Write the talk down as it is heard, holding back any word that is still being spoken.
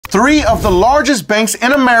3 of the largest banks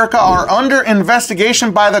in America are under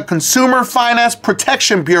investigation by the Consumer Finance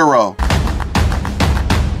Protection Bureau.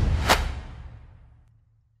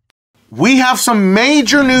 We have some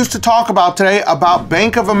major news to talk about today about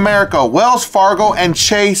Bank of America, Wells Fargo, and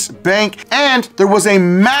Chase Bank. And there was a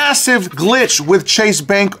massive glitch with Chase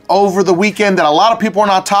Bank over the weekend that a lot of people are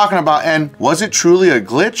not talking about. And was it truly a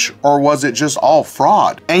glitch, or was it just all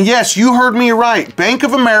fraud? And yes, you heard me right. Bank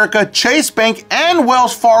of America, Chase Bank, and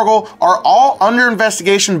Wells Fargo are all under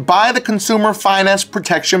investigation by the Consumer Finance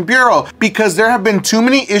Protection Bureau because there have been too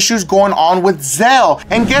many issues going on with Zelle.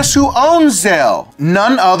 And guess who owns Zelle?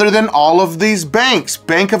 None other than all of these banks: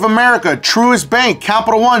 Bank of America, Truist Bank,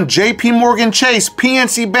 Capital One, JP Morgan Chase,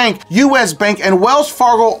 PNC Bank, US Bank, and Wells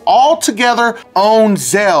Fargo all together own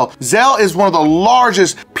Zelle. Zelle is one of the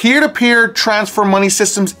largest peer-to-peer transfer money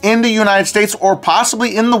systems in the United States, or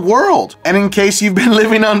possibly in the world. And in case you've been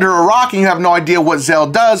living under a rock and you have no idea what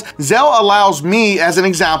Zelle does, Zelle allows me, as an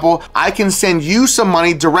example, I can send you some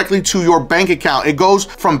money directly to your bank account. It goes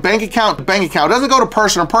from bank account to bank account. It doesn't go to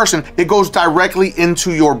person to person. It goes directly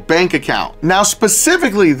into your bank account. Now,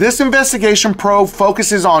 specifically, this investigation probe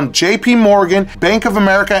focuses on JP Morgan, Bank of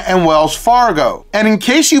America, and Wells Fargo. And in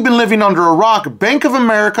case you've been living under a rock, Bank of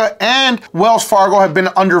America and Wells Fargo have been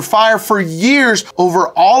under fire for years over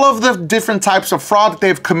all of the different types of fraud that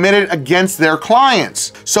they've committed against their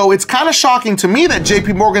clients. So it's kind of shocking to me that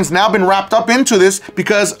JP Morgan's now been wrapped up into this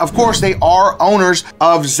because, of course, they are owners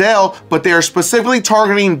of Zelle, but they are specifically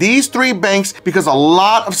targeting these 3 banks because a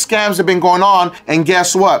lot of scams have been going on. And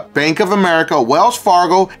guess what? Bank of America, Wells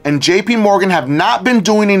Fargo, and JP Morgan have not been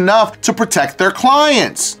doing enough to protect their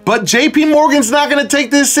clients. But JP Morgan's not going to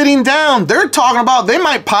take this sitting down. They're talking about they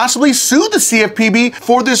might possibly sue the CFPB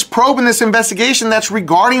for this probe and this investigation that's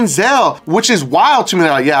regarding Zelle, which is wild to me.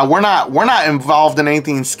 They're like, yeah, we're not involved in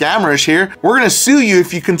anything scammerish here. We're going to sue you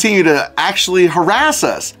if you continue to actually harass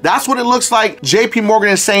us. That's what it looks like JP Morgan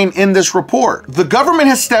is saying in this report. The government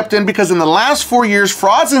has stepped in because in the last 4 years,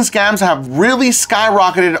 frauds and scams have really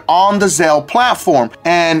skyrocketed on the Zelle platform,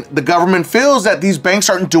 and the government feels that these banks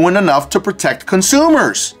aren't doing enough to protect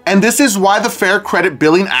consumers. And this is why the Fair Credit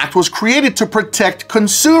Billing Act was created, to protect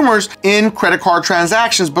consumers in credit card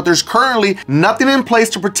transactions. But there's currently nothing in place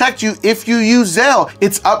to protect you if you use Zelle.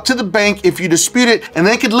 It's up to the bank if you dispute it, and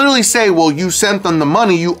they could literally say, well, you sent them the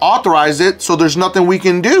money, you authorized it, so there's nothing we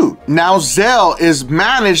can do. Now, Zelle is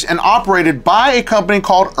managed and operated by a company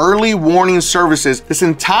called Early Warning Services. This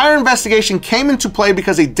entire investigation came into play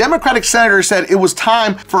because a Democratic senator said it was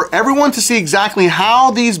time for everyone to see exactly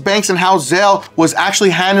how these banks and how Zelle was actually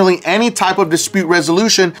handling any type of dispute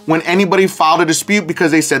resolution when anybody filed a dispute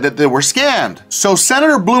because they said that they were scammed. So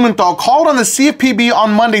Senator Blumenthal called on the CFPB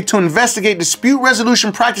on Monday to investigate dispute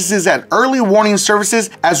resolution practices at Early Warning Services,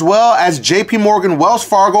 as well as JP Morgan, Wells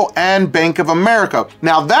Fargo, and Bank of America.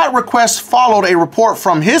 Now, that request followed a report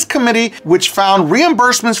from his committee, which found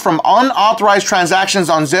reimbursements from unauthorized transactions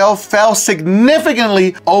on Zelle fell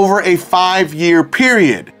significantly over a 5-year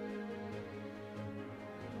period.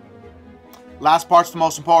 Last part's the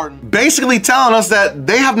most important. Basically telling us that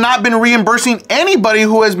they have not been reimbursing anybody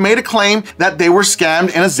who has made a claim that they were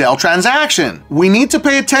scammed in a Zelle transaction. We need to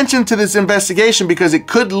pay attention to this investigation because it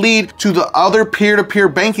could lead to the other peer-to-peer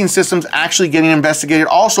banking systems actually getting investigated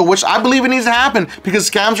also, which I believe it needs to happen because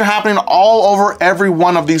scams are happening all over every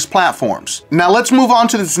one of these platforms. Now let's move on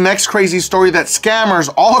to this next crazy story that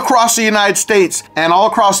scammers all across the United States and all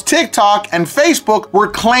across TikTok and Facebook were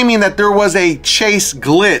claiming that there was a Chase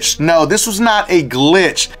glitch. No, this was not a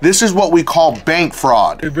glitch. This is what we call bank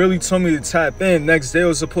fraud. It really told me to tap in. Next day I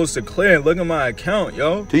was supposed to clear and look at my account,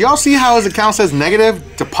 yo. Do y'all see how his account says negative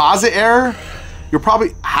deposit error? You're probably,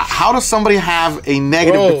 how does somebody have a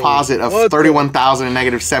negative deposit of 31,000 and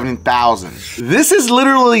negative 70,000? This is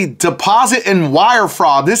literally deposit and wire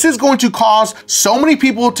fraud. This is going to cause so many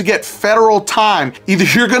people to get federal time. Either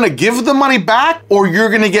you're gonna give the money back or you're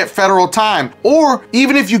gonna get federal time. Or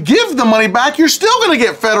even if you give the money back, you're still gonna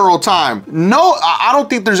get federal time. No, I don't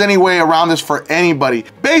think there's any way around this for anybody.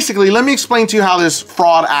 Basically, let me explain to you how this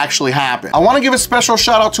fraud actually happened. I wanna give a special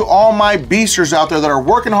shout out to all my beasters out there that are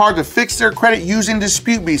working hard to fix their credit using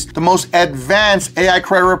Dispute Beast, the most advanced AI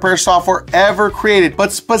credit repair software ever created.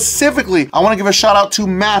 But specifically, I want to give a shout out to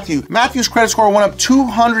Matthew. Matthew's credit score went up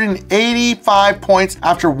 285 points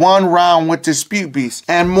after 1 round with Dispute Beast.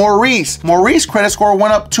 And Maurice's credit score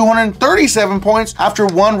went up 237 points after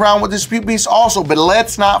 1 round with Dispute Beast also. But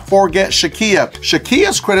let's not forget Shakia.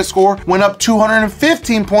 Shakia's credit score went up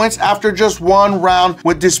 215 points after just 1 round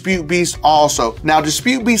with Dispute Beast also. Now,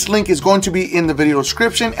 Dispute Beast link is going to be in the video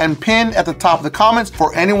description and pinned at the top of the the comments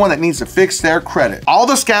for anyone that needs to fix their credit. All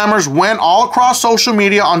the scammers went all across social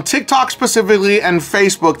media, on TikTok specifically and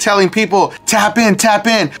Facebook, telling people, tap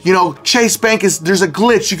in, you know, Chase Bank there's a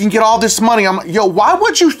glitch, you can get all this money. I'm like, yo, why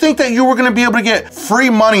would you think that you were gonna be able to get free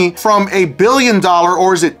money from $1 billion,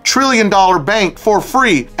 or is it $1 trillion bank for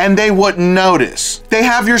free, and they wouldn't notice? They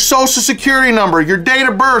have your social security number, your date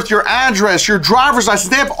of birth, your address, your driver's license.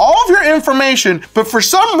 They have all of your information, but for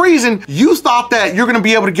some reason, you thought that you're gonna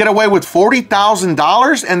be able to get away with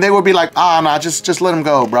 $40,000, and they would be like, nah, just let him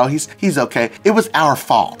go, bro. He's okay. It was our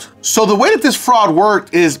fault. So the way that this fraud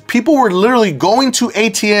worked is people were literally going to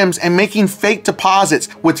ATMs and making fake deposits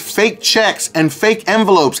with fake checks and fake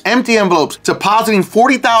envelopes, empty envelopes, depositing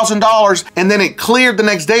 $40,000, and then it cleared the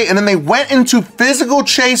next day, and then they went into physical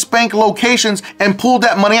Chase Bank locations and pulled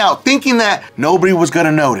that money out, thinking that nobody was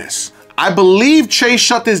gonna notice. I believe Chase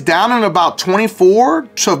shut this down in about 24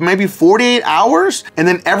 to maybe 48 hours, and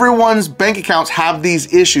then everyone's bank accounts have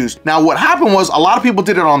these issues. Now, what happened was a lot of people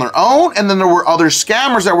did it on their own, and then there were other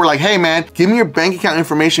scammers that were like, hey man, give me your bank account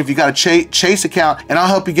information if you got a Chase account, and I'll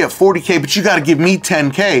help you get 40K, but you gotta give me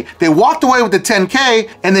 10K. They walked away with the 10K,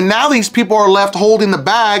 and then now these people are left holding the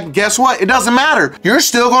bag. Guess what? It doesn't matter. You're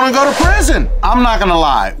still gonna go to prison. I'm not gonna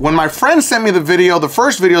lie. When my friend sent me the video, the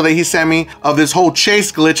first video that he sent me of this whole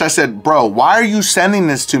Chase glitch, I said, bro, why are you sending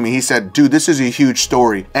this to me? He said, dude, this is a huge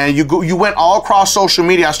story. And you went all across social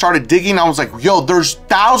media. I started digging. I was like, yo, there's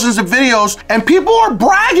thousands of videos and people are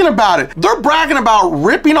bragging about it. They're bragging about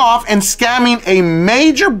ripping off and scamming a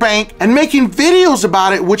major bank and making videos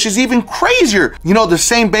about it, which is even crazier. You know, the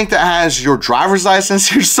same bank that has your driver's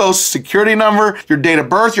license, your social security number, your date of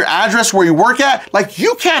birth, your address, where you work at. Like,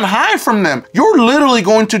 you can't hide from them. You're literally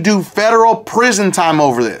going to do federal prison time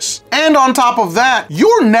over this. And on top of that,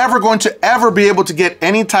 you're never going to ever be able to get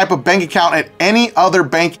any type of bank account at any other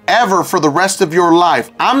bank ever for the rest of your life.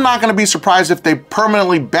 I'm not gonna be surprised if they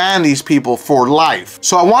permanently ban these people for life.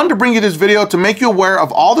 So I wanted to bring you this video to make you aware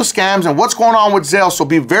of all the scams and what's going on with Zelle. So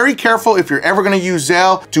be very careful if you're ever gonna use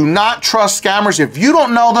Zelle. Do not trust scammers. If you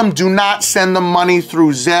don't know them, do not send them money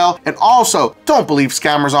through Zelle. And also, don't believe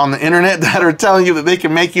scammers on the internet that are telling you that they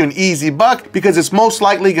can make you an easy buck, because it's most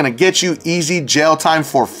likely gonna get you easy jail time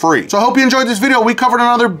for free. So I hope you enjoyed this video. We covered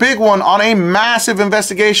another big one on a massive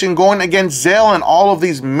investigation going against Zelle and all of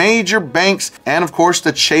these major banks, and of course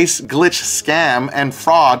the Chase glitch scam and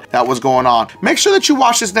fraud that was going on. Make sure that you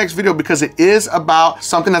watch this next video, because it is about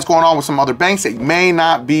something that's going on with some other banks that you may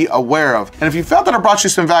not be aware of. And if you felt that I brought you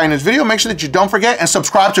some value in this video, make sure that you don't forget and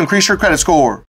subscribe to increase your credit score.